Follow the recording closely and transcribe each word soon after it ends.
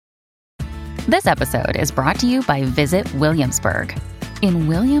This episode is brought to you by Visit Williamsburg. In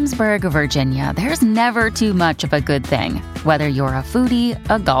Williamsburg, Virginia, there's never too much of a good thing. Whether you're a foodie,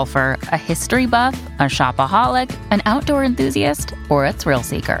 a golfer, a history buff, a shopaholic, an outdoor enthusiast, or a thrill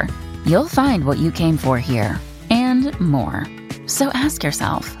seeker, you'll find what you came for here and more. So ask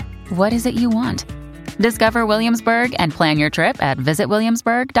yourself, what is it you want? Discover Williamsburg and plan your trip at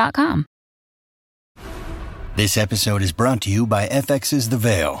visitwilliamsburg.com. This episode is brought to you by FX's The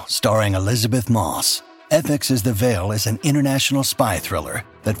Veil, starring Elizabeth Moss. FX's The Veil is an international spy thriller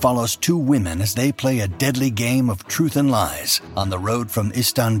that follows two women as they play a deadly game of truth and lies on the road from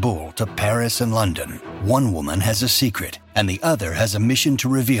Istanbul to Paris and London. One woman has a secret, and the other has a mission to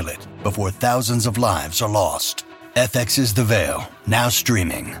reveal it before thousands of lives are lost. FX's The Veil, now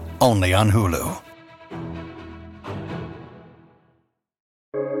streaming, only on Hulu.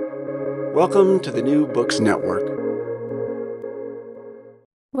 Welcome to the New Books Network.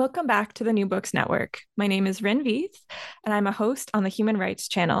 Welcome back to the New Books Network. My name is Rin Veith, and I'm a host on the Human Rights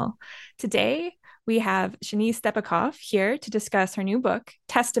Channel. Today, we have Shanee Stepakoff here to discuss her new book,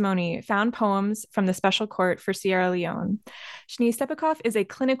 Testimony: Found Poems from the Special Court for Sierra Leone. Shanee Stepakoff is a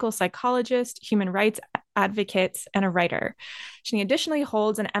clinical psychologist, human rights advocate, and a writer. Shanee additionally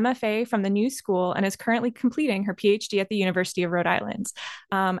holds an MFA from the New School and is currently completing her PhD at the University of Rhode Island.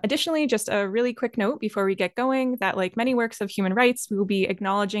 Additionally, just a really quick note before we get going that like many works of human rights, we will be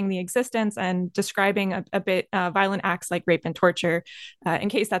acknowledging the existence and describing a bit violent acts like rape and torture, in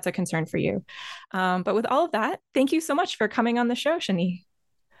case that's a concern for you. But with all of that, thank you so much for coming on the show, Shanee.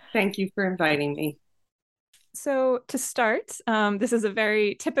 Thank you for inviting me. So to start, this is a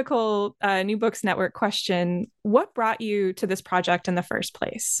very typical New Books Network question. What brought you to this project in the first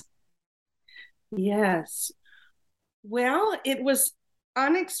place? Yes. Well, it was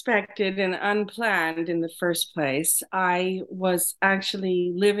unexpected and unplanned in the first place. I was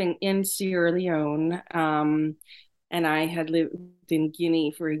actually living in Sierra Leone, and I had lived in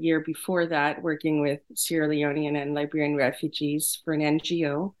Guinea for a year before that, working with Sierra Leonean and Liberian refugees for an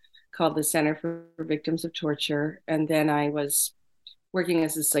NGO called the Center for Victims of Torture. And then I was working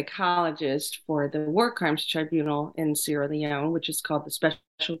as a psychologist for the War Crimes Tribunal in Sierra Leone, which is called the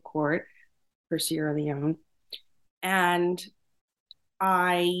Special Court for Sierra Leone. And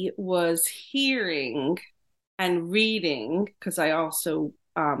I was hearing and reading, because I also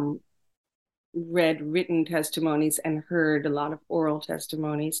read written testimonies and heard a lot of oral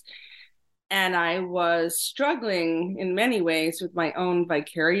testimonies. And I was struggling in many ways with my own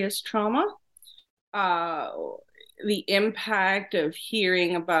vicarious trauma. The impact of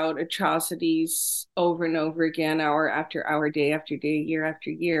hearing about atrocities over and over again, hour after hour, day after day, year after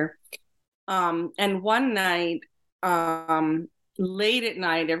year. And one night, late at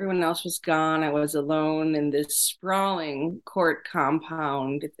night, everyone else was gone. I was alone in this sprawling court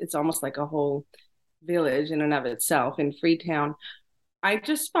compound. It's almost like a whole village in and of itself in Freetown. I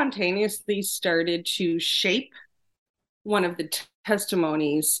just spontaneously started to shape one of the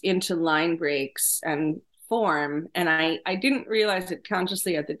testimonies into line breaks and form. And I didn't realize it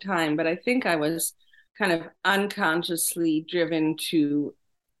consciously at the time, but I think I was kind of unconsciously driven to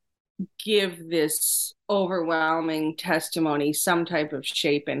give this overwhelming testimony some type of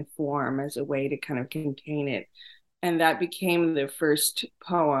shape and form as a way to kind of contain it. And that became the first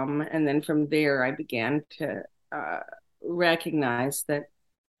poem. And then from there, I began to recognize that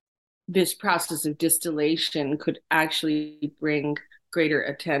this process of distillation could actually bring greater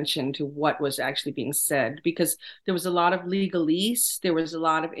attention to what was actually being said, because there was a lot of legalese, there was a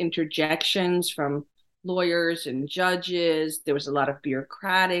lot of interjections from lawyers and judges, there was a lot of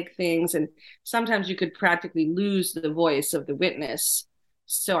bureaucratic things, and sometimes you could practically lose the voice of the witness.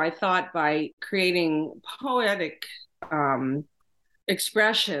 So I thought by creating poetic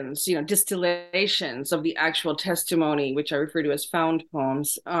expressions, distillations of the actual testimony, which I refer to as found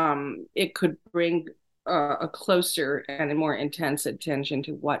poems, it could bring a closer and a more intense attention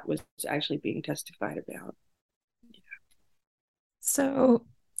to what was actually being testified about. Yeah. So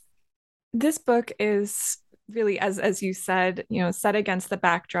this book is really, as you said, set against the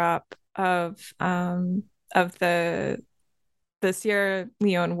backdrop of the Sierra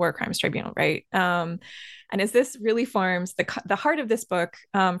Leone War Crimes Tribunal, right? And as this really forms the heart of this book,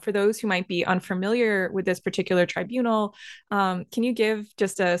 for those who might be unfamiliar with this particular tribunal, can you give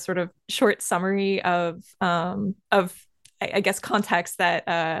just a sort of short summary of I guess, context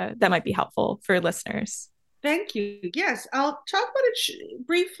that might be helpful for listeners? Thank you. Yes, I'll talk about it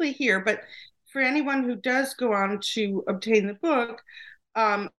briefly here, but for anyone who does go on to obtain the book,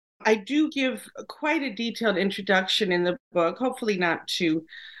 I do give quite a detailed introduction in the book, hopefully not too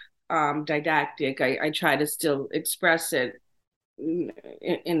didactic. I try to still express it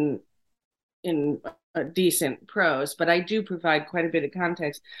in in a decent prose, but I do provide quite a bit of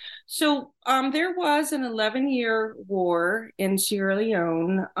context. So there was an 11-year war in Sierra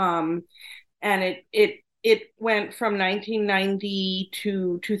Leone, and it went from 1990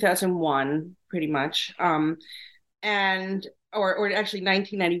 to 2001, pretty much, and or actually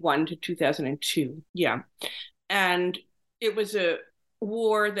 1991 to 2002, yeah. And it was a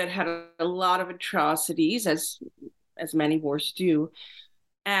war that had a lot of atrocities, as many wars do.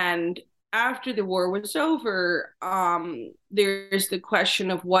 And after the war was over, there's the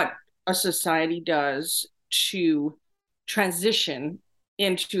question of what a society does to transition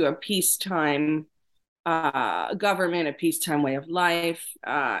into a peacetime government, a peacetime way of life,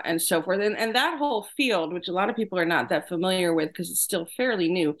 and so forth. And that whole field, which a lot of people are not that familiar with because it's still fairly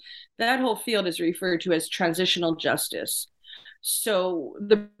new, that whole field is referred to as transitional justice. So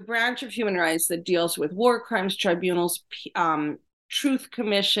the branch of human rights that deals with war crimes tribunals, truth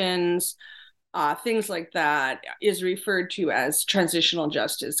commissions, things like that is referred to as transitional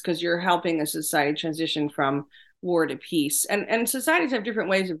justice, because you're helping a society transition from war to peace. And societies have different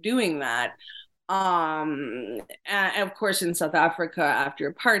ways of doing that. And of course, in South Africa,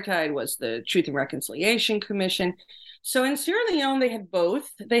 after apartheid, was the Truth and Reconciliation Commission. So in Sierra Leone, they had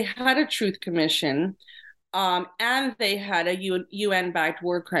both. They had a Truth Commission, and they had a UN-backed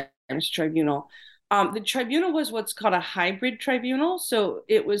war crimes tribunal. The tribunal was what's called a hybrid tribunal. So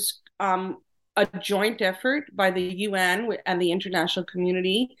it was a joint effort by the UN and the international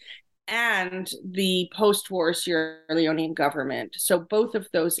community and the post-war Sierra Leonean government. So both of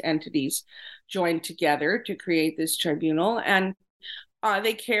those entities joined together to create this tribunal, and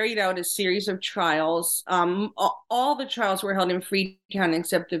they carried out a series of trials. All the trials were held in Freetown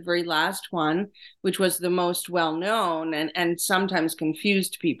except the very last one, which was the most well-known and sometimes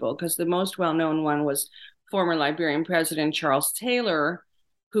confused people, because the most well-known one was former Liberian President Charles Taylor,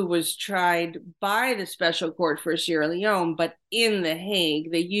 who was tried by the Special Court for Sierra Leone, but in The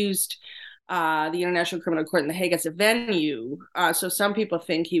Hague. They used the International Criminal Court in The Hague as a venue. So some people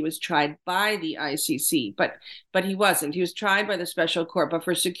think he was tried by the ICC, but he wasn't. He was tried by the Special Court, but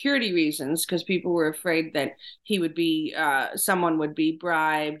for security reasons, because people were afraid that he would be, someone would be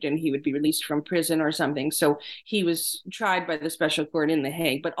bribed and he would be released from prison or something. So he was tried by the Special Court in The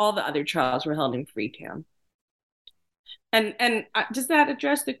Hague, but all the other trials were held in Freetown. And does that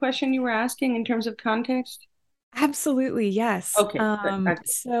address the question you were asking in terms of context? Absolutely, yes. Okay.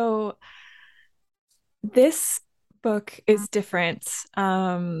 So this book is different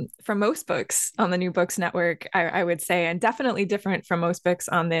from most books on the New Books Network, I would say, and definitely different from most books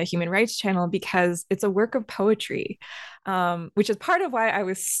on the Human Rights Channel, because it's a work of poetry, which is part of why I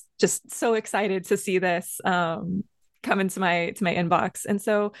was just so excited to see this come into my inbox. And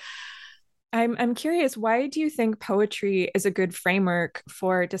so I'm curious, why do you think poetry is a good framework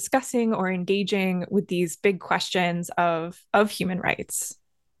for discussing or engaging with these big questions of human rights,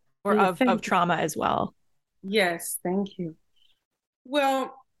 or of trauma as well? Yes, thank you.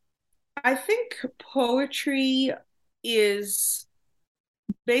 Well, I think poetry is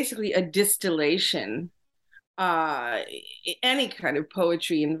basically a distillation. Any kind of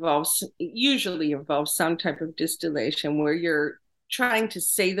poetry usually involves some type of distillation where you're trying to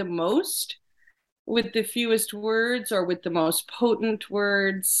say the most with the fewest words or with the most potent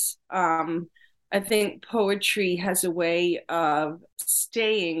words. I think poetry has a way of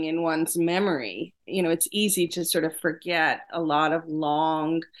staying in one's memory. You know, it's easy to sort of forget a lot of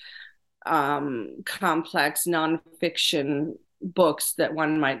long, complex nonfiction books that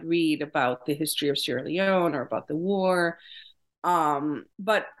one might read about the history of Sierra Leone or about the war.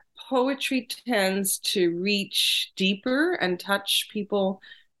 But poetry tends to reach deeper and touch people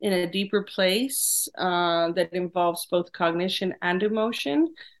in a deeper place that involves both cognition and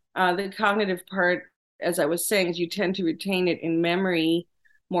emotion. The cognitive part, as I was saying, is you tend to retain it in memory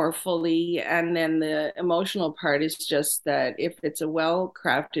more fully. And then the emotional part is just that if it's a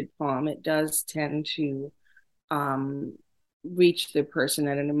well-crafted poem, it does tend to reach the person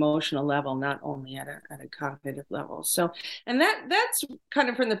at an emotional level, not only at a cognitive level. So, and that's kind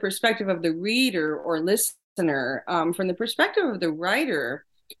of from the perspective of the reader or listener. From the perspective of the writer,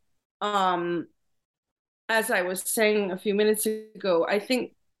 as I was saying a few minutes ago, I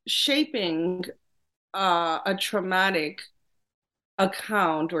think shaping a traumatic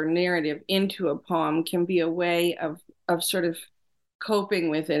account or narrative into a poem can be a way of sort of coping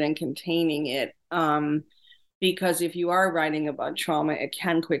with it and containing it. Because if you are writing about trauma, it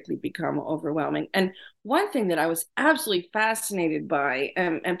can quickly become overwhelming. And one thing that I was absolutely fascinated by,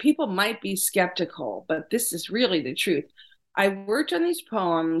 and people might be skeptical, but this is really the truth. I worked on these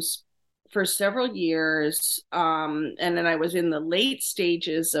poems for several years, and then I was in the late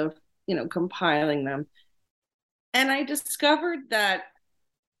stages of compiling them. And I discovered that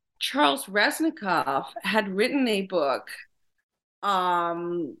Charles Resnikoff had written a book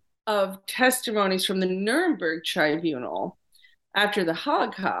of testimonies from the Nuremberg Tribunal after the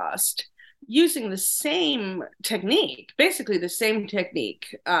Holocaust, using the same technique, basically the same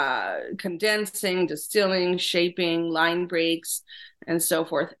technique, condensing, distilling, shaping, line breaks, and so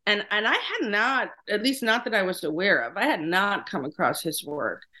forth. And I had not, at least not that I was aware of, I had not come across his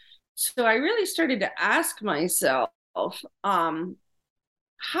work. So I really started to ask myself,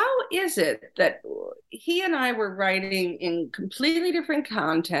 how is it that he and I were writing in completely different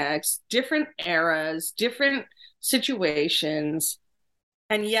contexts, different eras, different situations,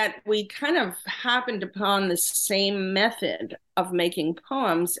 and yet we kind of happened upon the same method of making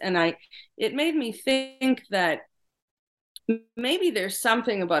poems? And it made me think that maybe there's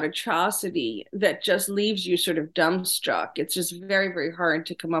something about atrocity that just leaves you sort of dumbstruck. It's just very, very hard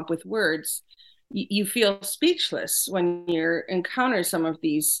to come up with words. You feel speechless when you encounter some of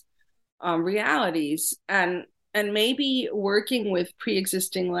these realities, and maybe working with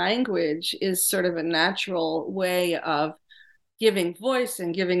pre-existing language is sort of a natural way of giving voice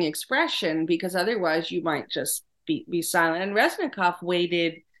and giving expression, because otherwise you might just be silent. And Resnikoff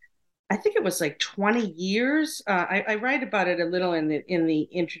waited, I think it was like 20 years. I write about it a little in the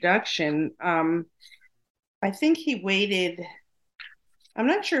introduction. I think he waited, I'm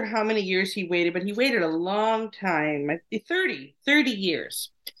not sure how many years he waited, but he waited a long time, 30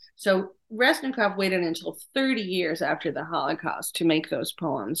 years. So Resnikoff waited until 30 years after the Holocaust to make those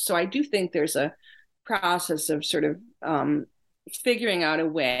poems. So I do think there's a process of sort of figuring out a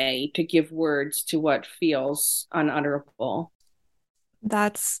way to give words to what feels unutterable.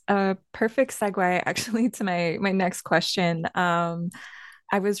 That's a perfect segue actually to my next question.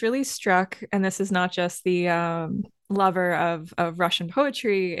 I was really struck, and this is not just the lover of Russian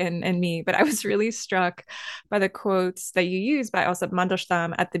poetry in me, but I was really struck by the quotes that you use by Osip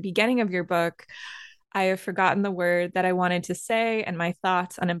Mandelstam at the beginning of your book. I have forgotten the word that I wanted to say, and my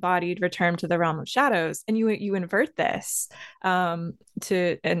thoughts unembodied return to the realm of shadows. And you invert this and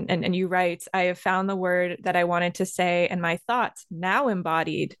you write, I have found the word that I wanted to say, and my thoughts now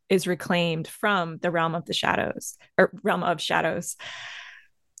embodied is reclaimed from the realm of the shadows, or realm of shadows.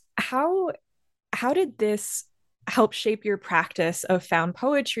 How did this help shape your practice of found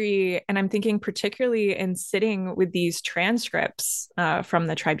poetry? And I'm thinking particularly in sitting with these transcripts from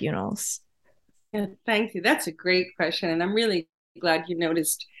the tribunals. Yeah, thank you. That's a great question. And I'm really glad you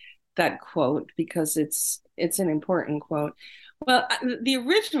noticed that quote, because it's an important quote. Well, the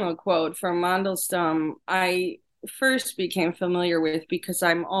original quote from Mandelstam, I first became familiar with because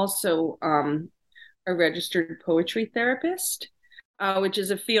I'm also a registered poetry therapist, which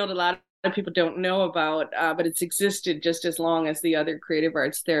is a field a lot of people don't know about, but it's existed just as long as the other creative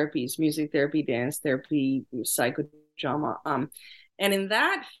arts therapies, music therapy, dance therapy, psychodrama. And in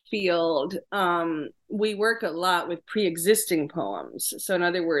that field, we work a lot with pre-existing poems. So in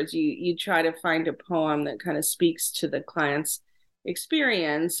other words, you try to find a poem that kind of speaks to the client's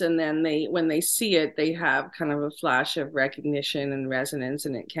experience, and then when they see it, they have kind of a flash of recognition and resonance,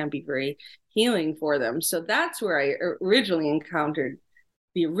 and it can be very healing for them. So that's where I originally encountered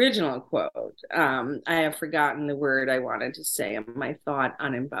the original quote. I have forgotten the word I wanted to say, and my thought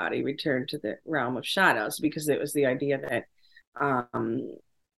unembodied returned to the realm of shadows, because it was the idea that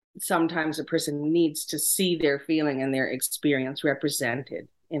sometimes a person needs to see their feeling and their experience represented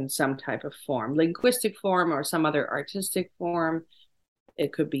in some type of form, linguistic form or some other artistic form.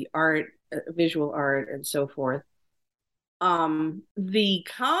 It could be art, visual art, and so forth. The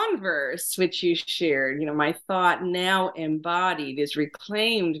converse, which you shared, my thought now embodied is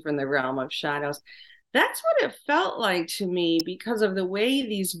reclaimed from the realm of shadows. That's what it felt like to me, because of the way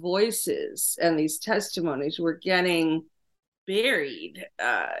these voices and these testimonies were getting buried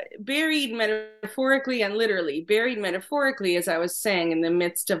metaphorically and literally. Buried metaphorically, as I was saying, in the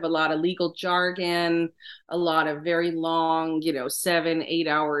midst of a lot of legal jargon, a lot of very long, 7-8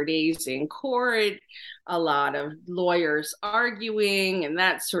 hour days in court, a lot of lawyers arguing and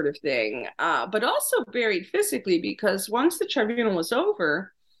that sort of thing, but also buried physically, because once the tribunal was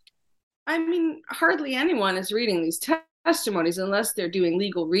over, hardly anyone is reading these testimonies unless they're doing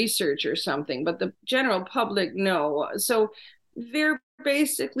legal research or something, but the general public, no. So they're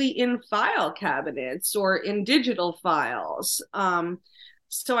basically in file cabinets or in digital files.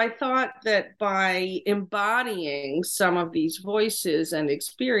 So I thought that by embodying some of these voices and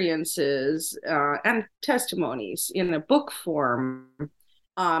experiences and testimonies in a book form,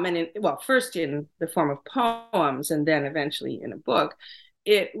 first in the form of poems and then eventually in a book,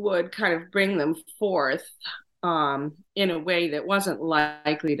 it would kind of bring them forth in a way that wasn't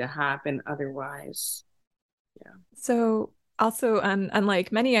likely to happen otherwise. Yeah. So also,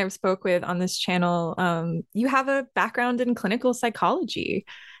 unlike many I've spoke with on this channel, you have a background in clinical psychology.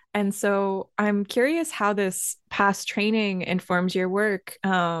 And so I'm curious how this past training informs your work.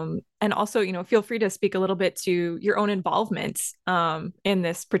 And also, feel free to speak a little bit to your own involvement in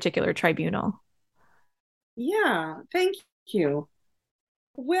this particular tribunal. Yeah, thank you.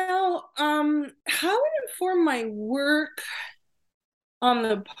 Well, how it informed my work on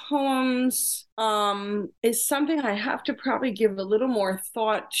the poems is something I have to probably give a little more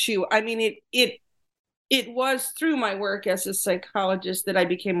thought to. I mean, it was through my work as a psychologist that I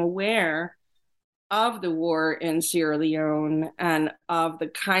became aware of the war in Sierra Leone and of the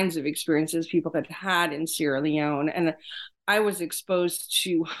kinds of experiences people had had in Sierra Leone. And I was exposed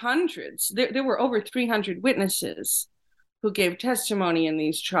to hundreds. There were over 300 witnesses who gave testimony in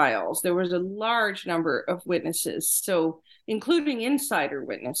these trials. There was a large number of witnesses, so including insider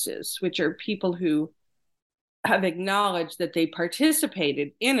witnesses, which are people who have acknowledged that they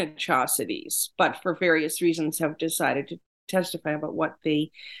participated in atrocities, but for various reasons have decided to testify about what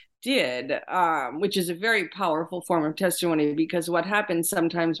they did, which is a very powerful form of testimony, because what happens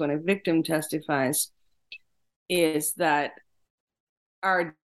sometimes when a victim testifies is that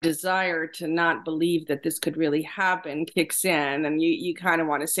our desire to not believe that this could really happen kicks in, and you kind of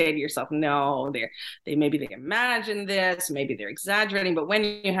want to say to yourself, no, they maybe they imagine this, maybe they're exaggerating. But when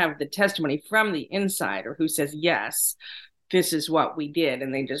you have the testimony from the insider who says, yes, this is what we did,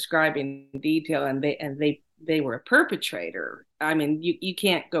 and they describe in detail, and they were a perpetrator, I mean, you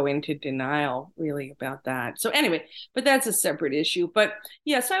can't go into denial really about that. So anyway, but that's a separate issue. But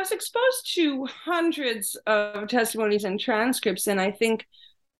yes, I was exposed to hundreds of testimonies and transcripts, and I think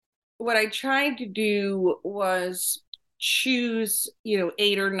what I tried to do was choose,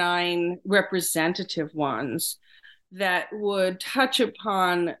 8 or 9 representative ones that would touch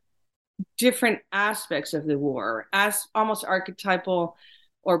upon different aspects of the war, as almost archetypal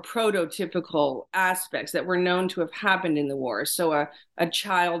or prototypical aspects that were known to have happened in the war. So a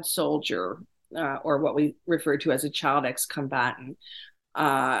child soldier, or what we refer to as a child ex-combatant,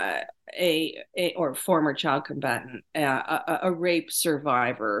 or former child combatant, a rape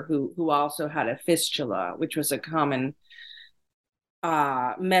survivor who also had a fistula, which was a common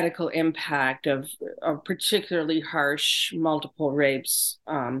medical impact of particularly harsh multiple rapes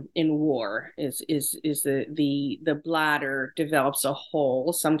in war. Is the bladder develops a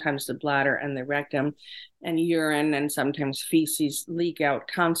hole, sometimes the bladder and the rectum, and urine and sometimes feces leak out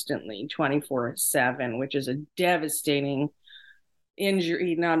constantly 24/7, which is a devastating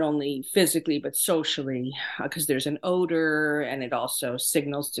injury, not only physically but socially, because there's an odor, and it also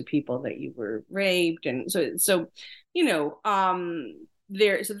signals to people that you were raped. And so so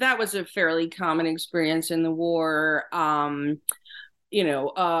that was a fairly common experience in the war. A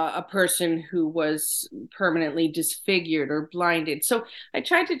person who was permanently disfigured or blinded. So I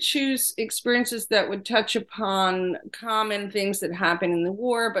tried to choose experiences that would touch upon common things that happen in the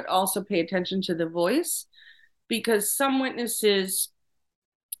war, but also pay attention to the voice, because some witnesses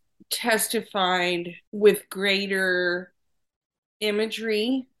testified with greater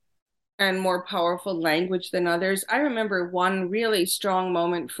imagery and more powerful language than others. I remember one really strong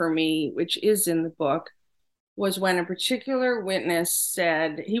moment for me, which is in the book, was when a particular witness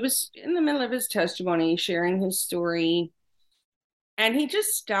said, he was in the middle of his testimony, sharing his story, and he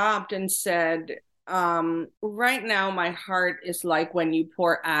just stopped and said, right now my heart is like when you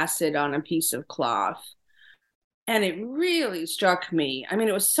pour acid on a piece of cloth. And it really struck me. I mean,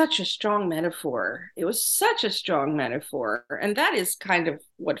 it was such a strong metaphor. It was such a strong metaphor. And that is kind of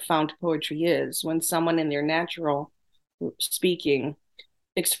what fount poetry is, when someone in their natural speaking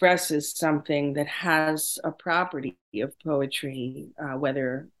expresses something that has a property of poetry,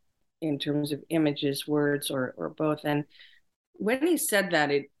 whether in terms of images, words, or both. And when he said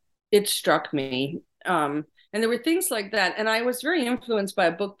that, it struck me. And there were things like that. And I was very influenced by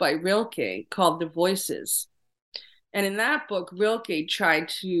a book by Rilke called The Voices. And in that book, Rilke tried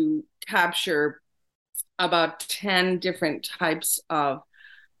to capture about 10 different types of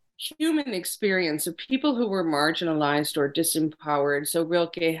human experience of people who were marginalized or disempowered. So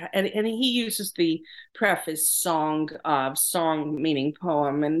Rilke, and he uses the preface song meaning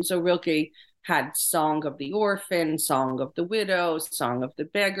poem. And so Rilke had Song of the Orphan, Song of the Widow, Song of the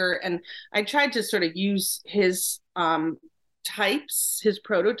Beggar. And I tried to sort of use his his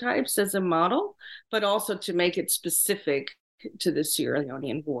prototypes as a model, but also to make it specific to the Sierra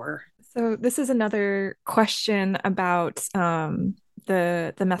Leonean War. So this is another question about the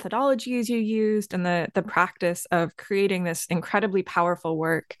methodologies you used and the practice of creating this incredibly powerful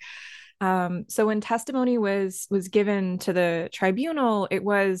work. So when testimony was given to the tribunal, it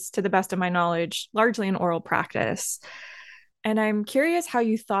was, to the best of my knowledge, largely an oral practice. And I'm curious how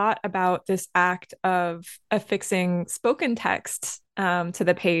you thought about this act of affixing spoken text to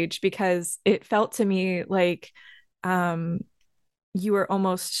the page, because it felt to me like you were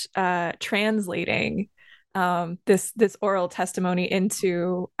almost translating this oral testimony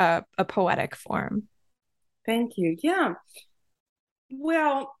into a poetic form. Thank you. Yeah.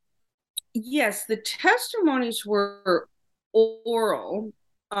 Well, yes, the testimonies were oral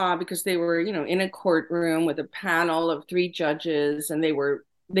because they were, in a courtroom with a panel of 3 judges, and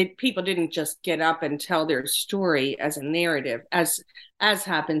people didn't just get up and tell their story as a narrative, as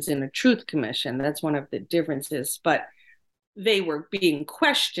happens in a truth commission. That's one of the differences. But they were being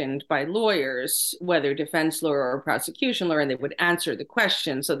questioned by lawyers, whether defense lawyer or prosecution lawyer, and they would answer the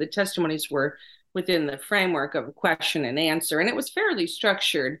question. So the testimonies were within the framework of a question and answer, and it was fairly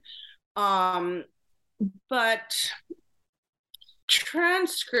structured. But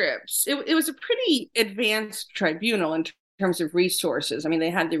transcripts, it was a pretty advanced tribunal in terms of resources. I mean, they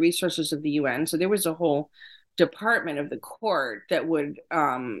had the resources of the UN, so there was a whole department of the court that would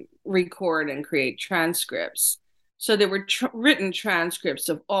record and create transcripts. So there were written transcripts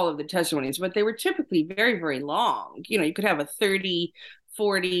of all of the testimonies, but they were typically very, very long. You could have a 30,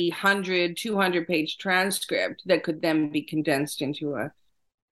 40, 100, 200-page transcript that could then be condensed into a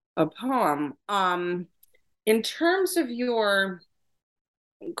poem. In terms of your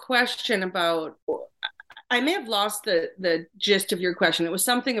question about, I may have lost the gist of your question. It was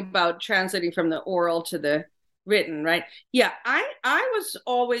something about translating from the oral to the written, right? Yeah, I was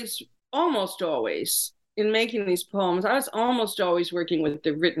almost always, in making these poems, I was almost always working with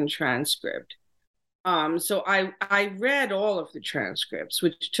the written transcript. So I read all of the transcripts,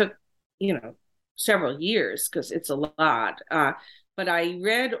 which took, several years because it's a lot. But I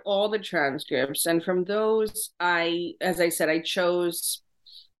read all the transcripts, and from those, as I said, I chose,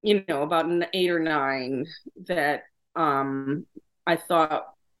 about 8 or 9 that I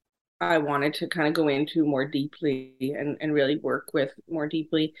thought I wanted to kind of go into more deeply and really work with more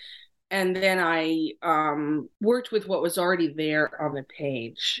deeply. And then I worked with what was already there on the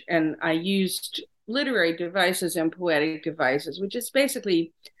page. And I used literary devices and poetic devices, which is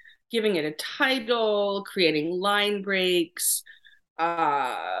basically giving it a title, creating line breaks,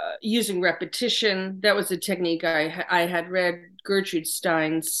 using repetition. That was a technique. I had read Gertrude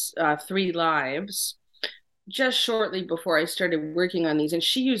Stein's 3 Lives just shortly before I started working on these. And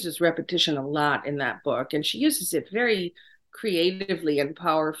she uses repetition a lot in that book. And she uses it very creatively and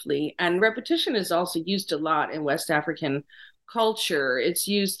powerfully. And repetition is also used a lot in West African culture. It's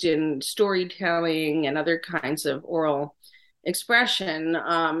used in storytelling and other kinds of oral expression.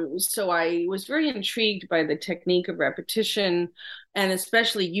 So I was very intrigued by the technique of repetition, and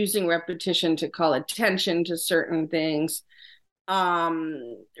especially using repetition to call attention to certain things.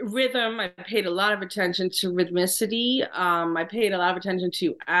 Rhythm, I paid a lot of attention to rhythmicity. I paid a lot of attention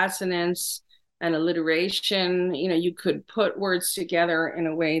to assonance and alliteration. You could put words together in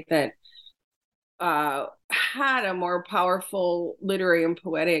a way that had a more powerful literary and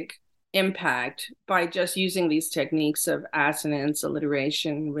poetic impact by just using these techniques of assonance,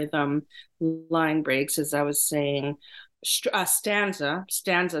 alliteration, rhythm, line breaks, as I was saying, stanza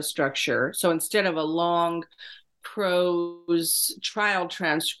structure. So instead of a long prose trial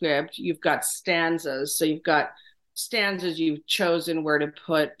transcript, you've got stanzas. So you've got stanzas, you've chosen where to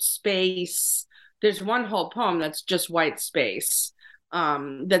put space. There's one whole poem that's just white space,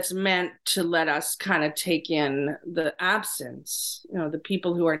 that's meant to let us kind of take in the absence, the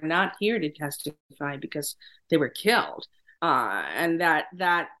people who are not here to testify because they were killed. And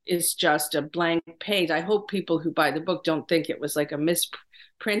that is just a blank page. I hope people who buy the book don't think it was like a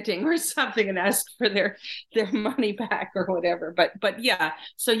misprinting or something and ask for their money back or whatever. But yeah,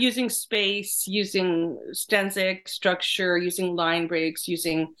 so using space, using stanzic structure, using line breaks,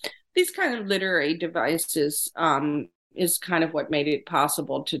 using these kind of literary devices is kind of what made it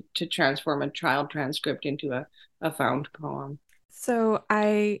possible to transform a trial transcript into a found poem. So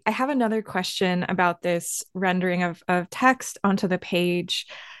I have another question about this rendering of text onto the page,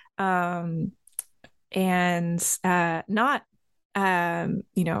 and not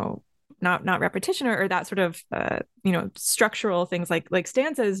not repetition or that sort of structural things like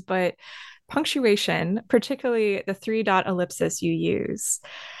stanzas, but punctuation, particularly the 3-dot ellipsis you use.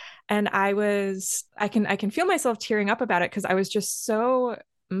 And I can feel myself tearing up about it because I was just so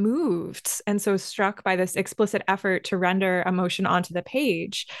moved and so struck by this explicit effort to render emotion onto the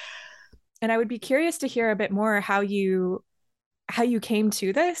page. And I would be curious to hear a bit more how you came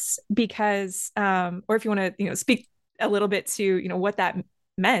to this, because or if you want to speak a little bit to what that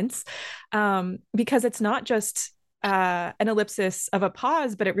meant, because it's not just an ellipsis of a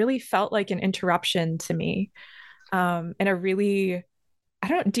pause, but it really felt like an interruption to me, in a really, I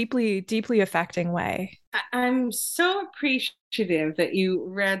don't know, deeply, deeply affecting way. I'm so appreciative that you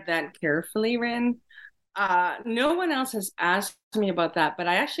read that carefully, Rin. No one else has asked me about that, but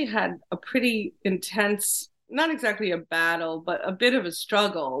I actually had a pretty intense, not exactly a battle, but a bit of a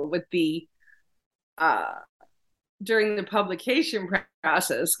struggle with the during the publication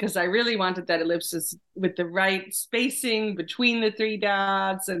process, because I really wanted that ellipsis with the right spacing between the three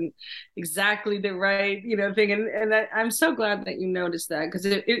dots and exactly the right, thing. And I'm so glad that you noticed that, because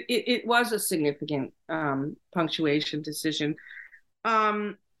it was a significant punctuation decision.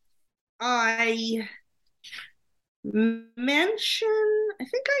 I mentioned, I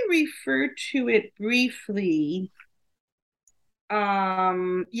think I referred to it briefly. I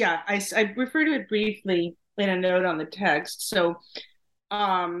referred to it briefly in a note on the text. So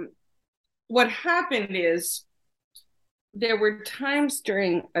what happened is there were times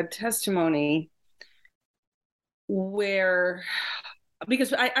during a testimony where,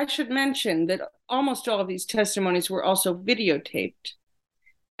 because I should mention that almost all of these testimonies were also videotaped.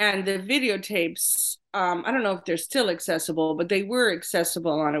 And the videotapes, I don't know if they're still accessible, but they were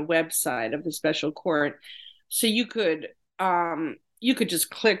accessible on a website of the special court. So you could just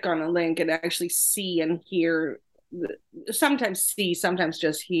click on a link and actually see and hear, sometimes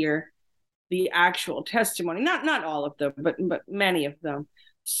just hear the actual testimony. Not all of them, but many of them.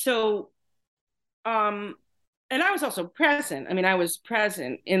 So, and I was also present. I mean, I was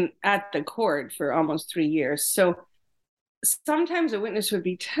present at the court for almost 3 years. So sometimes a witness would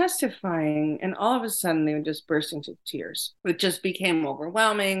be testifying and all of a sudden they would just burst into tears. It just became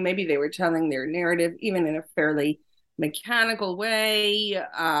overwhelming. Maybe they were telling their narrative even in a fairly mechanical way,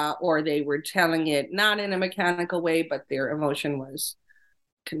 or they were telling it not in a mechanical way, but their emotion was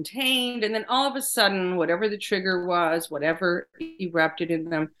contained. And then all of a sudden, whatever the trigger was, whatever erupted in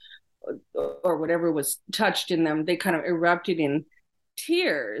them, or whatever was touched in them, they kind of erupted in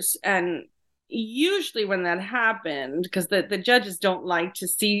tears. And usually when that happened, because the judges don't like to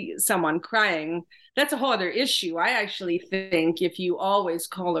see someone crying, that's a whole other issue. I actually think if you always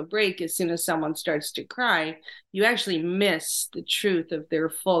call a break as soon as someone starts to cry, you actually miss the truth of their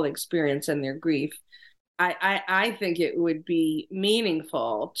full experience and their grief. I think it would be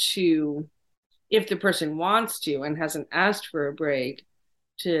meaningful to, if the person wants to and hasn't asked for a break,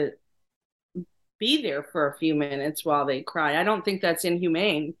 to be there for a few minutes while they cry. I don't think that's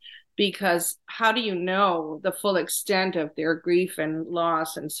inhumane, because how do you know the full extent of their grief and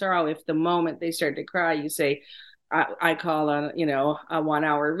loss and sorrow if the moment they start to cry, you say, I call a 1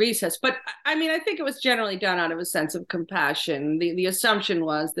 hour recess. But I mean, I think it was generally done out of a sense of compassion. The assumption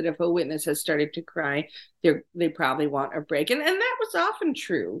was that if a witness has started to cry, they probably want a break. And that was often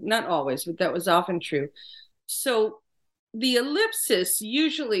true, not always, but that was often true. So the ellipsis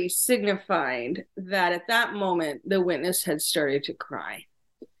usually signified that at that moment, the witness had started to cry.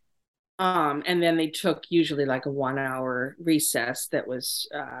 And then they took usually like a 1 hour recess that was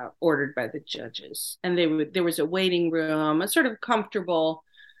ordered by the judges. And there was a waiting room, a sort of comfortable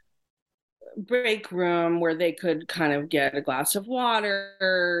break room where they could kind of get a glass of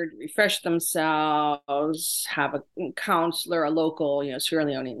water, refresh themselves, have a counselor, a local, Sierra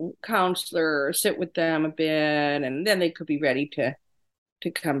Leone counselor, sit with them a bit, and then they could be ready to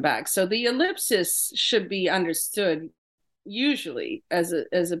come back. So the ellipsis should be understood usually as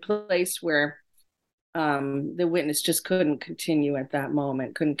a place where the witness just couldn't continue at that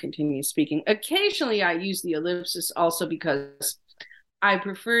moment, couldn't continue speaking. Occasionally I use the ellipsis also because I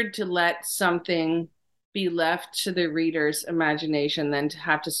preferred to let something be left to the reader's imagination than to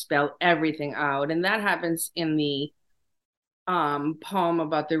have to spell everything out. And that happens in the poem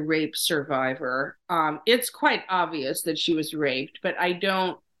about the rape survivor. It's quite obvious that she was raped, but I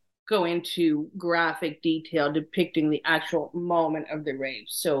don't go into graphic detail depicting the actual moment of the rape.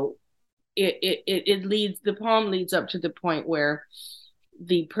 So the poem leads up to the point where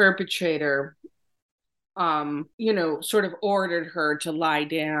the perpetrator sort of ordered her to lie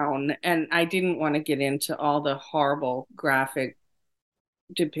down, and I didn't want to get into all the horrible graphic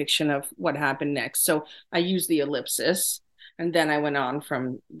depiction of what happened next. So I used the ellipsis, and then I went on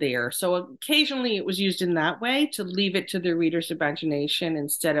from there. So occasionally it was used in that way to leave it to the reader's imagination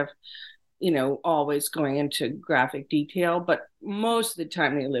instead of, always going into graphic detail. But most of the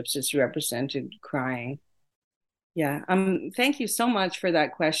time the ellipsis represented crying. Yeah. Thank you so much for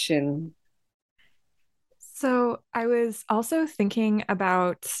that question. So I was also thinking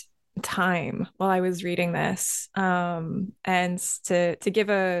about time while I was reading this. And to give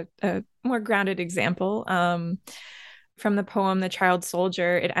a more grounded example, from the poem The Child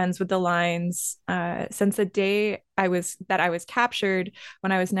Soldier. It ends with the lines, since the day I was captured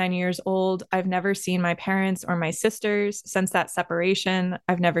when I was 9 years old, I've never seen my parents or my sisters. Since that separation,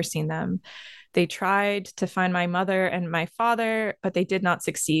 I've never seen them. They tried to find my mother and my father, but they did not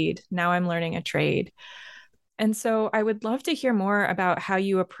succeed. Now I'm learning a trade. And so I would love to hear more about how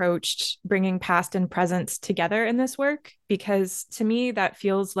you approached bringing past and present together in this work, because to me, that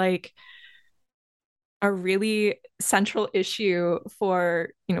feels like a really central issue for,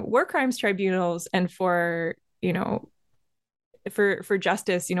 war crimes tribunals and for, for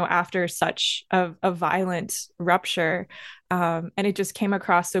justice, after such a violent rupture. And it just came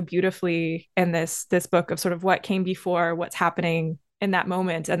across so beautifully in this book of sort of what came before, what's happening in that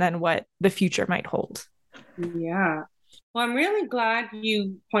moment, and then what the future might hold. Yeah. Well, I'm really glad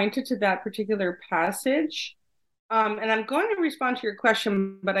you pointed to that particular passage. And I'm going to respond to your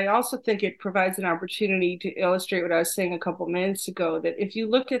question, but I also think it provides an opportunity to illustrate what I was saying a couple minutes ago, that if you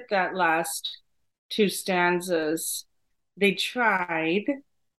look at that last two stanzas, they tried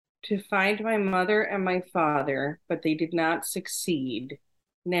to find my mother and my father, but they did not succeed.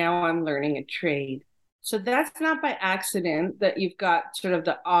 Now I'm learning a trade. So that's not by accident that you've got sort of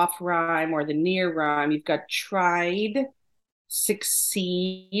the off rhyme or the near rhyme. You've got tried,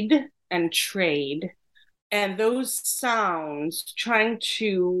 succeed, and trade. And those sounds, trying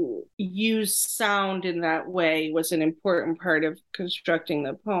to use sound in that way was an important part of constructing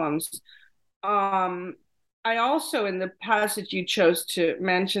the poems. I also, in the passage you chose to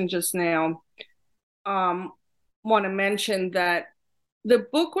mention just now, want to mention that the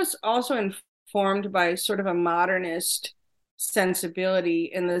book was also informed by sort of a modernist sensibility,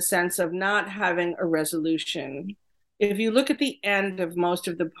 in the sense of not having a resolution. If you look at the end of most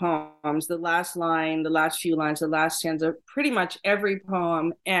of the poems, the last line, the last few lines, the last stanza, pretty much every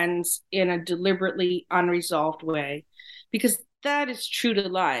poem ends in a deliberately unresolved way, because that is true to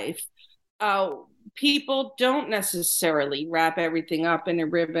life. People don't necessarily wrap everything up in a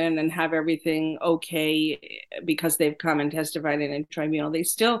ribbon and have everything okay because they've come and testified in a tribunal. They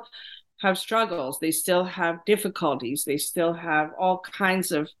still have struggles. They still have difficulties. They still have all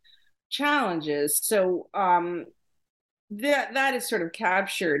kinds of challenges. So, that is sort of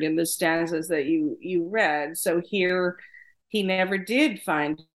captured in the stanzas that you read. So here, he never did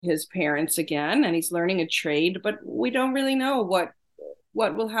find his parents again, and he's learning a trade, but we don't really know what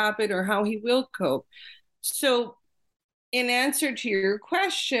will happen or how he will cope. So in answer to your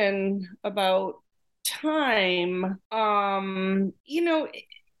question about time,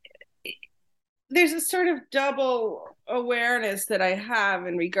 there's a sort of double awareness that I have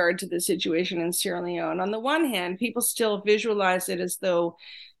in regard to the situation in Sierra Leone. On the one hand, people still visualize it as though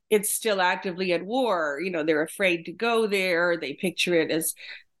it's still actively at war. They're afraid to go there. They picture it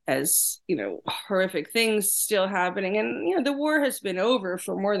as horrific things still happening. And, the war has been over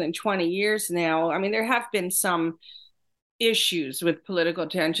for more than 20 years now. I mean, there have been some issues with political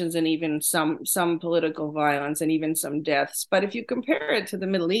tensions and even some political violence and even some deaths. But if you compare it to the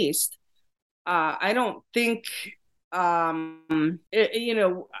Middle East, I don't think, I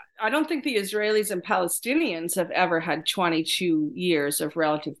don't think the Israelis and Palestinians have ever had 22 years of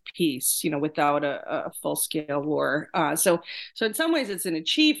relative peace, without a full-scale war. So in some ways, it's an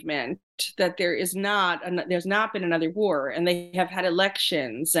achievement that there's not been another war, and they have had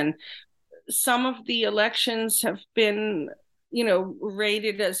elections, and some of the elections have been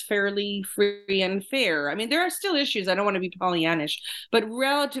rated as fairly free and fair. I mean, there are still issues. I don't want to be Pollyannish, but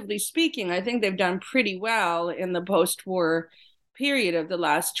relatively speaking, I think they've done pretty well in the post-war period of the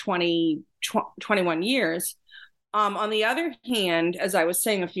last 21 years. On the other hand, as I was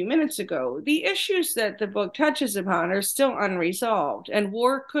saying a few minutes ago, the issues that the book touches upon are still unresolved, and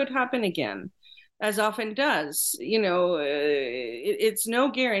war could happen again, as often does. It's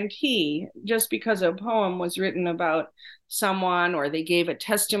no guarantee just because a poem was written about someone or they gave a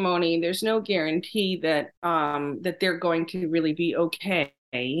testimony. There's no guarantee that that they're going to really be okay.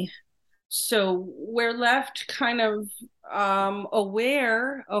 So we're left kind of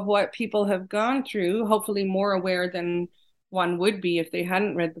aware of what people have gone through, hopefully more aware than one would be if they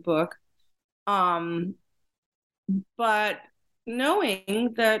hadn't read the book. But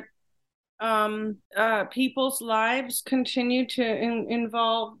knowing that people's lives continue to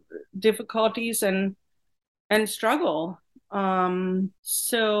involve difficulties and struggle. One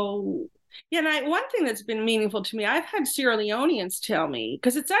thing that's been meaningful to me, I've had Sierra Leoneans tell me,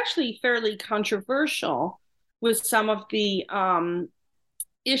 because it's actually fairly controversial with some of the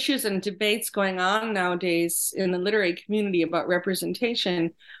issues and debates going on nowadays in the literary community about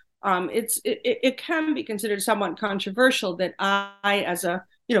representation. It can be considered somewhat controversial that I, as a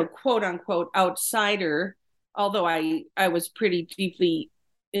quote unquote outsider, although I was pretty deeply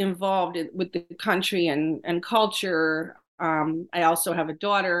involved with the country and culture. I also have a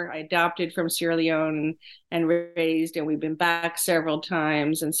daughter I adopted from Sierra Leone and raised, and we've been back several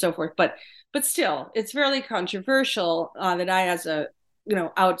times and so forth. But still, it's fairly controversial that I, as a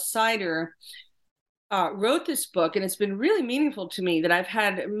outsider, wrote this book, and it's been really meaningful to me that I've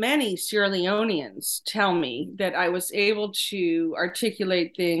had many Sierra Leoneans tell me that I was able to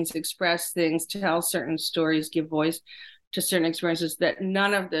articulate things, express things, tell certain stories, give voice to certain experiences that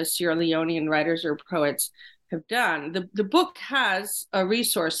none of the Sierra Leonean writers or poets have done. The book has a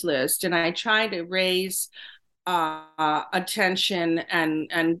resource list, and I try to raise attention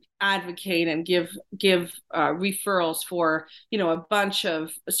and advocate and give referrals for a bunch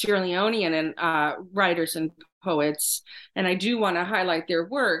of Sierra Leonean and writers and poets, and I do want to highlight their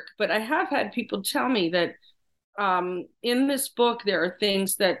work. But I have had people tell me that in this book there are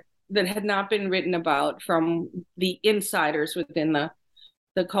things that had not been written about from the insiders within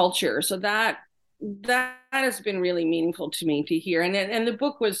the culture. So that has been really meaningful to me to hear. And the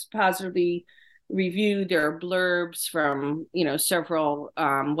book was positively reviewed. There are blurbs from several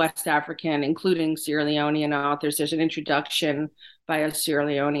West African, including Sierra Leonean authors. There's an introduction by a Sierra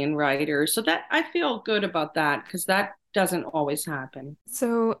Leonean writer. So that I feel good about that, because that doesn't always happen.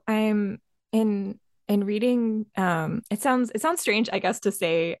 So I'm in reading, it sounds strange, I guess, to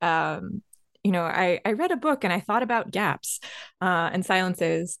say, I read a book and I thought about gaps and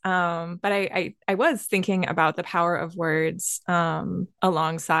silences, but I was thinking about the power of words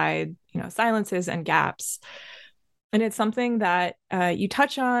alongside silences and gaps. And it's something that you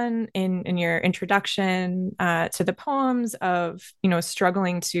touch on in your introduction to the poems of,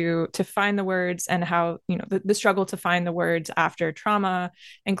 struggling to find the words, and how, the struggle to find the words after trauma,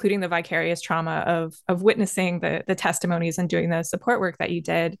 including the vicarious trauma of witnessing the testimonies and doing the support work that you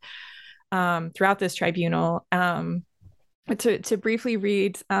did throughout this tribunal. To briefly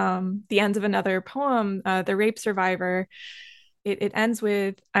read the end of another poem, The Rape Survivor, it ends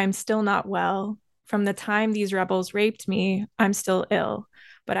with, "I'm still not well. From the time these rebels raped me, I'm still ill,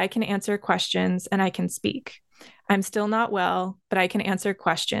 but I can answer questions and I can speak. I'm still not well, but I can answer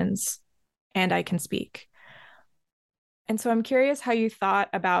questions and I can speak." And so I'm curious how you thought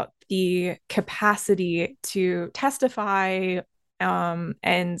about the capacity to testify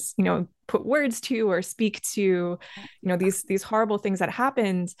and put words to or speak to these horrible things that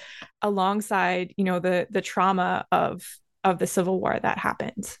happened, alongside the trauma of the Civil War that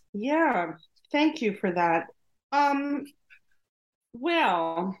happened. Yeah. Thank you for that. I've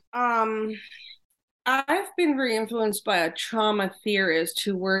been very influenced by a trauma theorist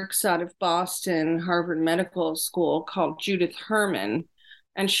who works out of Boston, Harvard Medical School, called Judith Herman.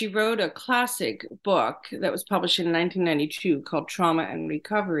 And she wrote a classic book that was published in 1992 called Trauma and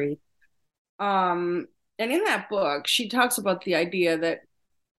Recovery. And in that book, she talks about the idea that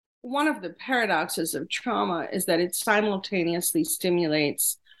one of the paradoxes of trauma is that it simultaneously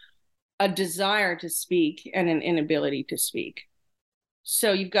stimulates a desire to speak and an inability to speak.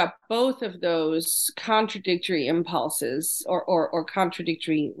 So you've got both of those contradictory impulses or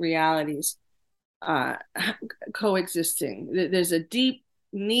contradictory realities coexisting. There's a deep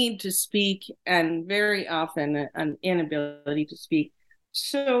need to speak and very often an inability to speak.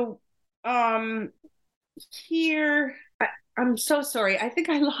 So here, I'm so sorry. I think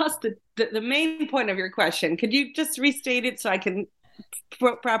I lost the main point of your question. Could you just restate it so I can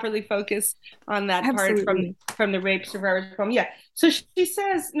properly focus on that Absolutely. part from the rape survivors poem? Yeah. So she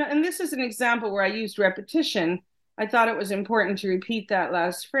says, and this is an example where I used repetition. I thought it was important to repeat that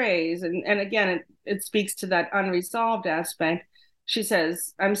last phrase. And again, it speaks to that unresolved aspect. She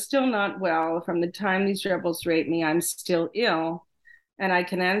says, "I'm still not well. From the time these rebels raped me, I'm still ill. And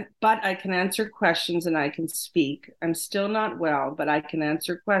but I can answer questions and I can speak. I'm still not well, but I can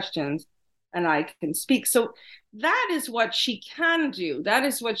answer questions and I can speak." So that is what she can do. That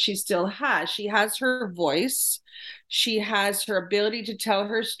is what she still has. She has her voice. She has her ability to tell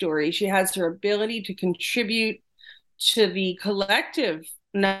her story. She has her ability to contribute to the collective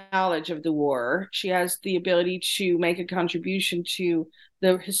knowledge of the war. She has the ability to make a contribution to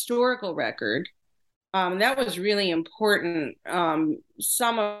the historical record. That was really important.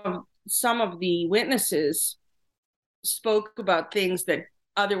 Some of the witnesses spoke about things that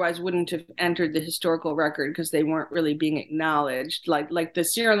otherwise wouldn't have entered the historical record because they weren't really being acknowledged. Like the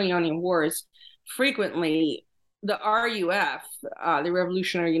Sierra Leone Wars, frequently the RUF, the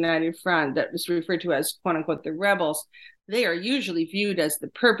Revolutionary United Front, that was referred to as quote unquote the rebels, they are usually viewed as the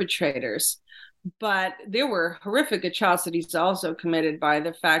perpetrators. But there were horrific atrocities also committed by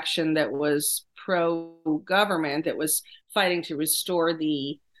the faction that was pro-government, that was fighting to restore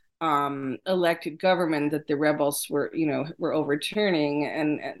the elected government that the rebels were overturning,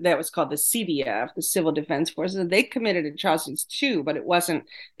 and that was called the CDF, the Civil Defense Forces. And they committed atrocities too, but it wasn't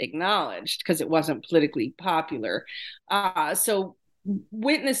acknowledged because it wasn't politically popular. So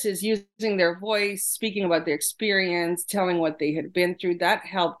witnesses using their voice, speaking about their experience, telling what they had been through, that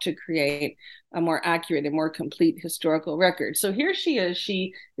helped to create a more accurate and more complete historical record. So here she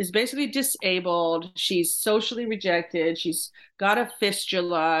is basically disabled. She's socially rejected. She's got a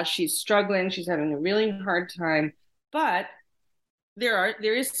fistula. She's struggling. She's having a really hard time, but there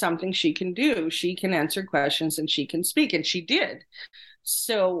is something she can do. She can answer questions and she can speak, and she did.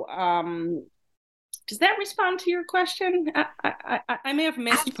 So, does that respond to your question? I may have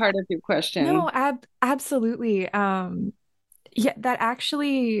missed part of your question. No, absolutely. Yeah, that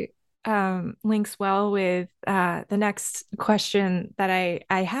actually links well with the next question that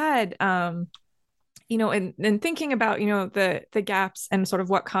I had. And thinking about the gaps and sort of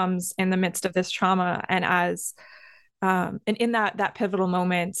what comes in the midst of this trauma, and as and in that pivotal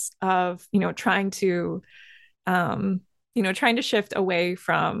moment of trying to shift away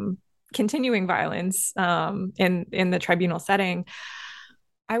from continuing violence in the tribunal setting,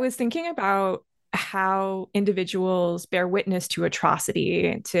 I was thinking about how individuals bear witness to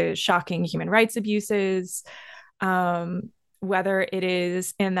atrocity, to shocking human rights abuses, whether it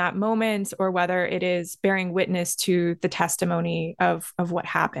is in that moment or whether it is bearing witness to the testimony of what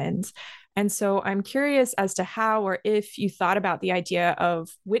happened. And so I'm curious as to how, or if you thought about the idea of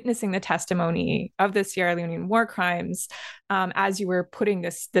witnessing the testimony of the Sierra Leonean war crimes as you were putting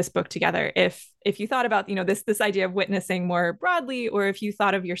this book together. If you thought about this idea of witnessing more broadly, or if you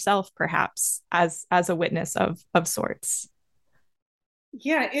thought of yourself perhaps as a witness of sorts.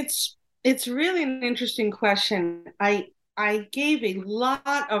 Yeah, it's really an interesting question. I gave a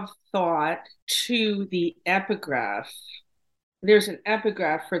lot of thought to the epigraph. There's an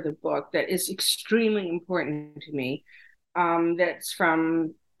epigraph for the book that is extremely important to me. That's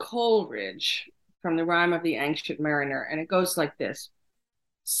from Coleridge, from the Rime of the Ancient Mariner. And it goes like this.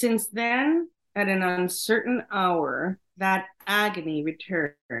 Since then, at an uncertain hour, that agony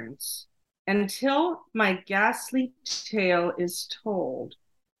returns. Until my ghastly tale is told,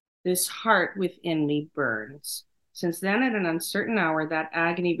 this heart within me burns. Since then, at an uncertain hour, that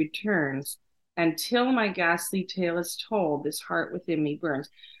agony returns. Until my ghastly tale is told, this heart within me burns.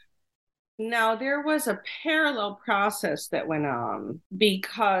 Now, there was a parallel process that went on,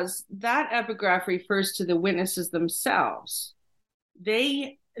 because that epigraph refers to the witnesses themselves.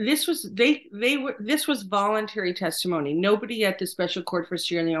 This was voluntary testimony. Nobody at the Special Court for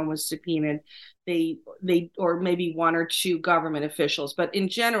Sierra Leone was subpoenaed. They or maybe one or two government officials, but in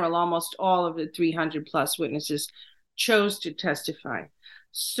general, almost all of the 300 plus witnesses chose to testify.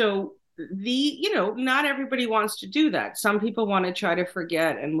 So not everybody wants to do that. Some people want to try to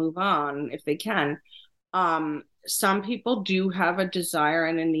forget and move on if they can. Some people do have a desire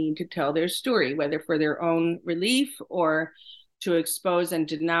and a need to tell their story, whether for their own relief or to expose and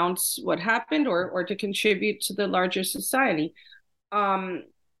denounce what happened, or to contribute to the larger society.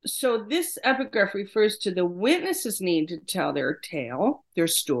 So this epigraph refers to the witnesses' need to tell their tale, their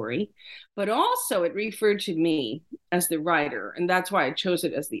story, but also it referred to me as the writer. And that's why I chose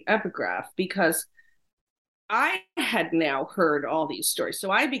it as the epigraph, because I had now heard all these stories.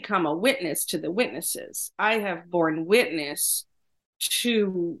 So I become a witness to the witnesses. I have borne witness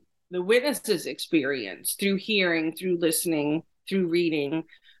to the witnesses' experience through hearing, through listening, through reading.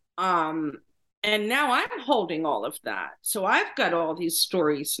 And now I'm holding all of that. So I've got all these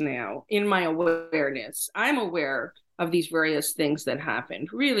stories now in my awareness. I'm aware of these various things that happened,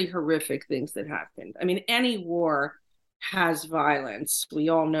 really horrific things that happened. I mean, any war has violence. We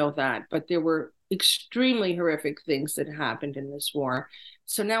all know that. But there were extremely horrific things that happened in this war.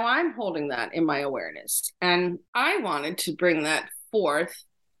 So now I'm holding that in my awareness. And I wanted to bring that forth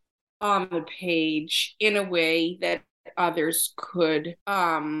on the page in a way that others could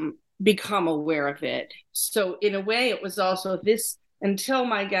become aware of it. So in a way, it was also this, until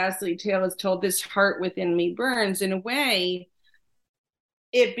my ghastly tale is told, this heart within me burns. In a way,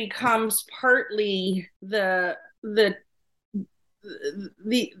 it becomes partly the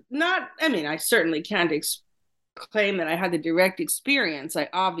not, I mean, I certainly can't claim that I had the direct experience. I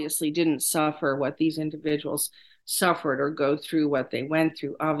obviously didn't suffer what these individuals suffered or go through what they went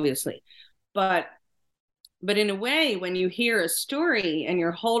through, obviously. But in a way, when you hear a story and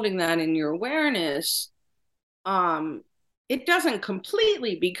you're holding that in your awareness, it doesn't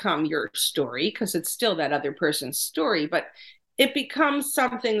completely become your story, because it's still that other person's story, but it becomes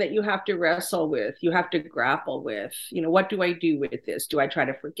something that you have to wrestle with. You have to grapple with, what do I do with this? Do I try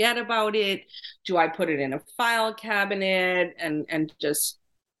to forget about it? Do I put it in a file cabinet and just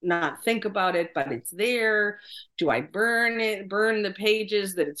not think about it, but it's there? Do I burn the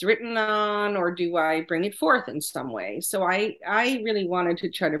pages that it's written on, or do I bring it forth in some way? So I really wanted to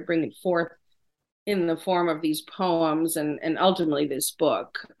try to bring it forth in the form of these poems and ultimately this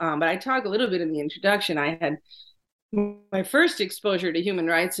book. But I talk a little bit in the introduction. I had my first exposure to human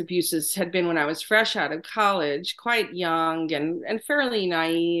rights abuses had been when I was fresh out of college, quite young and fairly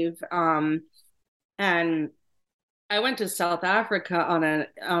naive. And I went to South Africa on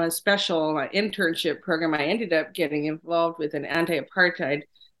a special internship program. I ended up getting involved with an anti-apartheid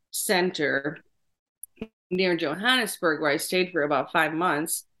center near Johannesburg, where I stayed for about 5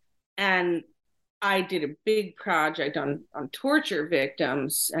 months. And I did a big project on torture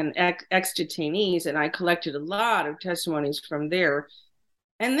victims and ex-detainees, and I collected a lot of testimonies from there.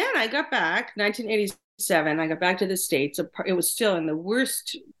 And then I got back, 1987, I got back to the States. It was still in the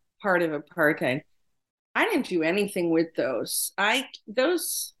worst part of apartheid. I didn't do anything with those.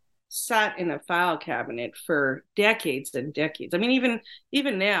 Those sat in a file cabinet for decades and decades. I mean,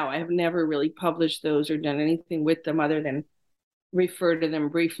 even now, I have never really published those or done anything with them other than refer to them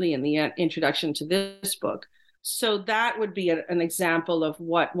briefly in the introduction to this book. So that would be an example of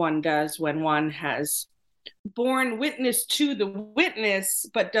what one does when one has borne witness to the witness,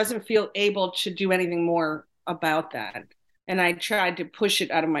 but doesn't feel able to do anything more about that. And I tried to push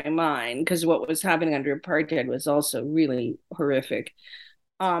it out of my mind because what was happening under apartheid was also really horrific.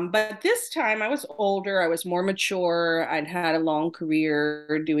 But this time I was older, I was more mature, I'd had a long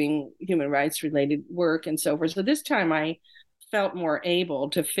career doing human rights related work and so forth. So this time I felt more able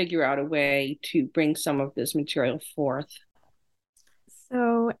to figure out a way to bring some of this material forth.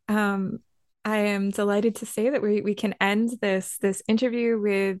 So I am delighted to say that we can end this interview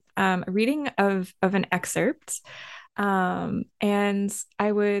with a reading of an excerpt. And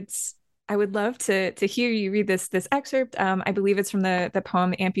I would love to hear you read this excerpt. I believe it's from the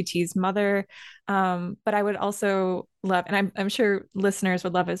poem Amputee's Mother. But I would also love, and I'm sure listeners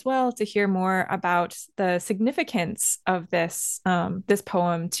would love as well, to hear more about the significance of this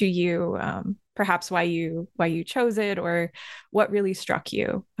poem to you, perhaps why you chose it or what really struck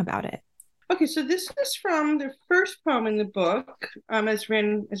you about it. Okay, so this is from the first poem in the book, as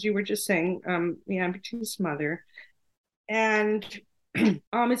you were just saying, The Amputee's Mother. And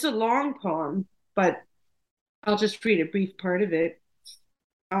it's a long poem, but I'll just read a brief part of it.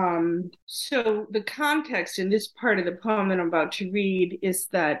 So the context in this part of the poem that I'm about to read is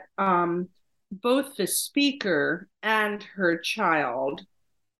that both the speaker and her child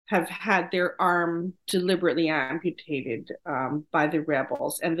have had their arm deliberately amputated by the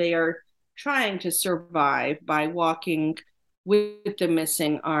rebels, and they are trying to survive by walking with the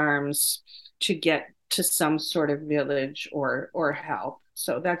missing arms to get to some sort of village or help.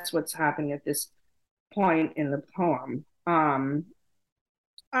 So that's what's happening at this point in the poem.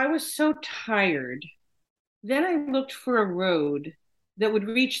 I was so tired. Then I looked for a road that would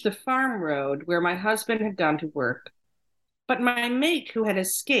reach the farm road where my husband had gone to work. But my mate who had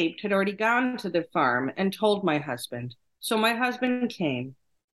escaped had already gone to the farm and told my husband. So my husband came.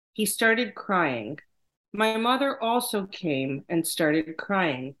 He started crying. My mother also came and started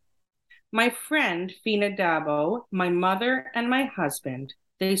crying. My friend, Fina Dabo, my mother, and my husband,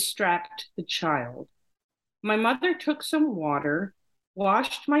 they strapped the child. My mother took some water,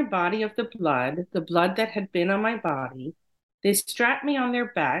 washed my body of the blood that had been on my body. They strapped me on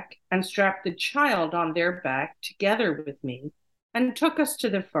their back and strapped the child on their back together with me and took us to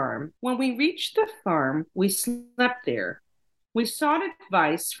the farm. When we reached the farm, we slept there. We sought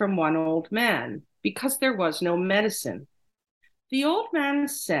advice from one old man because there was no medicine. The old man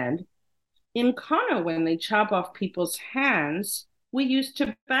said, in Kano, when they chop off people's hands, we use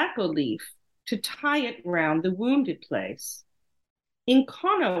tobacco leaf to tie it round the wounded place. In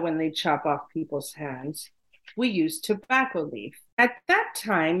Kano, when they chop off people's hands, we use tobacco leaf. At that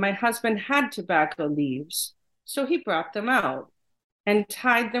time, my husband had tobacco leaves, so he brought them out and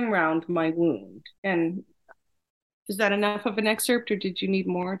tied them round my wound. And is that enough of an excerpt, or did you need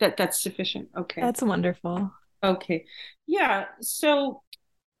more? That's sufficient. Okay. That's wonderful. Okay. Yeah. So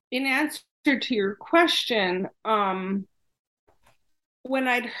in answer to your question, when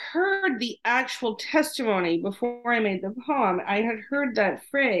I'd heard the actual testimony before I made the poem, I had heard that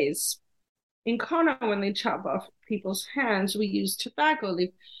phrase, in Kano, when they chop off people's hands, we use tobacco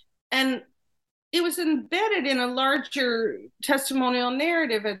leaf. And it was embedded in a larger testimonial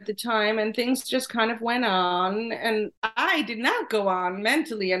narrative at the time, and things just kind of went on. And I did not go on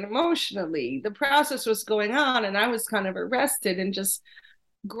mentally and emotionally. The process was going on, and I was kind of arrested and just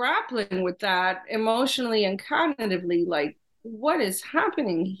grappling with that emotionally and cognitively, like, what is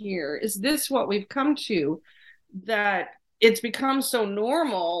happening here? Is this what we've come to? That it's become so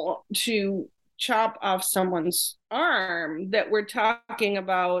normal to chop off someone's arm that we're talking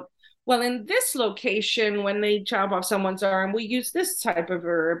about, well, in this location, when they chop off someone's arm, we use this type of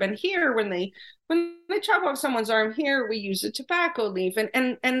herb. And here, when they chop off someone's arm here, we use a tobacco leaf,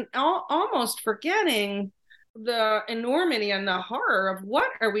 and almost forgetting the enormity and the horror of what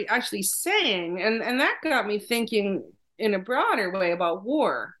are we actually saying. And that got me thinking in a broader way about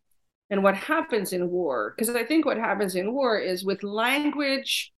war and what happens in war. Because I think what happens in war is with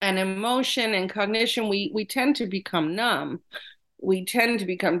language and emotion and cognition, we tend to become numb. We tend to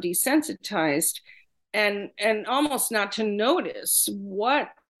become desensitized and almost not to notice what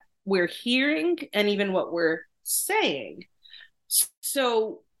we're hearing and even what we're saying.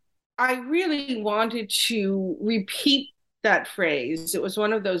 So I really wanted to repeat that phrase. It was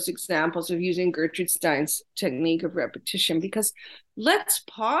one of those examples of using Gertrude Stein's technique of repetition, because let's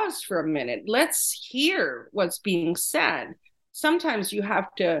pause for a minute. Let's hear what's being said. Sometimes you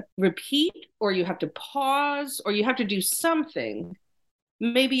have to repeat, or you have to pause, or you have to do something.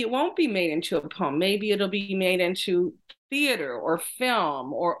 Maybe it won't be made into a poem. Maybe it'll be made into theater or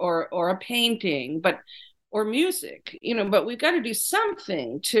film or a painting, or music, but we've got to do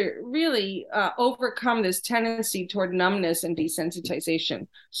something to really overcome this tendency toward numbness and desensitization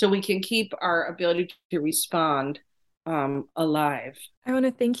so we can keep our ability to respond alive. I want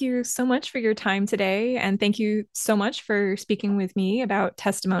to thank you so much for your time today, and thank you so much for speaking with me about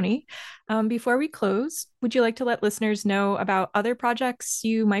testimony. Before we close, would you like to let listeners know about other projects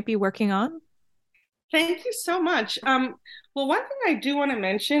you might be working on? Thank you so much. Well, one thing I do want to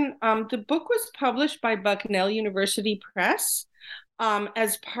mention, the book was published by Bucknell University Press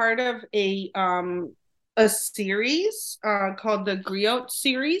as part of a series called the Griot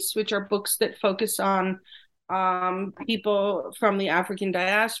series, which are books that focus on people from the African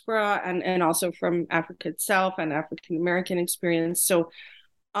diaspora and also from Africa itself and African American experience. So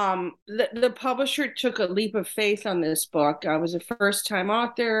the publisher took a leap of faith on this book. I was a first-time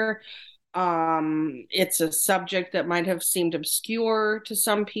author. It's a subject that might have seemed obscure to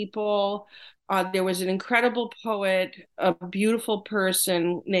some people. There was an incredible poet, a beautiful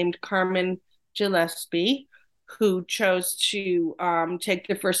person named Carmen Gillespie, who chose to take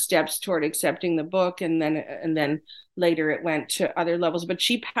the first steps toward accepting the book, and then later it went to other levels. But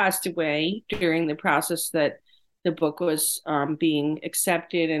she passed away during the process that the book was being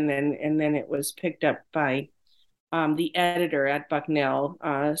accepted, and then it was picked up by the editor at Bucknell,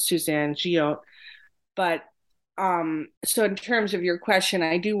 Suzanne Giotte. But so in terms of your question,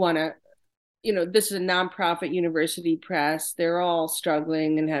 I do want to, this is a nonprofit university press. They're all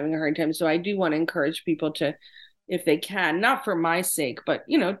struggling and having a hard time. So I do want to encourage people to, if they can, not for my sake, but,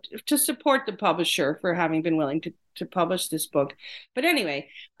 to support the publisher for having been willing to publish this book. But anyway,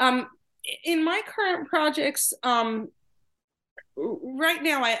 in my current projects, right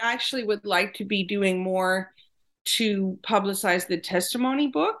now, I actually would like to be doing more to publicize the testimony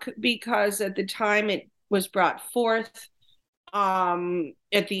book, because at the time it was brought forth toward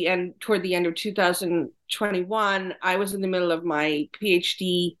the end of 2021, I was in the middle of my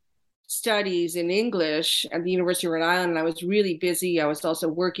PhD studies in English at the University of Rhode Island, and I was really busy. I was also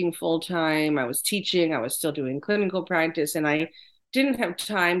working full-time. I was teaching. I was still doing clinical practice, and I didn't have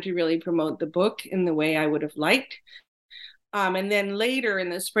time to really promote the book in the way I would have liked. And then later in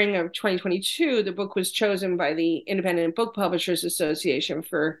the spring of 2022, the book was chosen by the Independent Book Publishers Association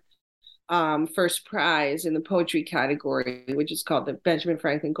for first prize in the poetry category, which is called the Benjamin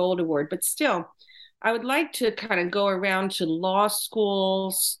Franklin Gold Award. But still, I would like to kind of go around to law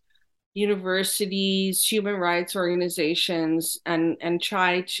schools, universities, human rights organizations, and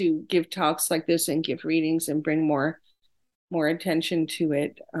try to give talks like this and give readings and bring more attention to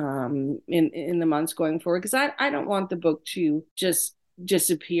it in the months going forward, because I don't want the book to just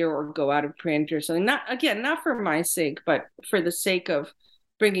disappear or go out of print or something. Not for my sake, but for the sake of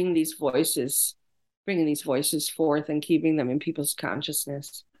bringing these voices forth and keeping them in people's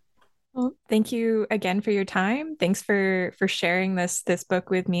consciousness. Well, thank you again for your time. Thanks for sharing this book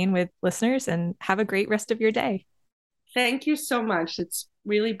with me and with listeners, and have a great rest of your day. Thank you so much. It's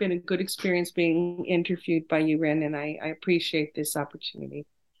really been a good experience being interviewed by you, Ren, and I appreciate this opportunity.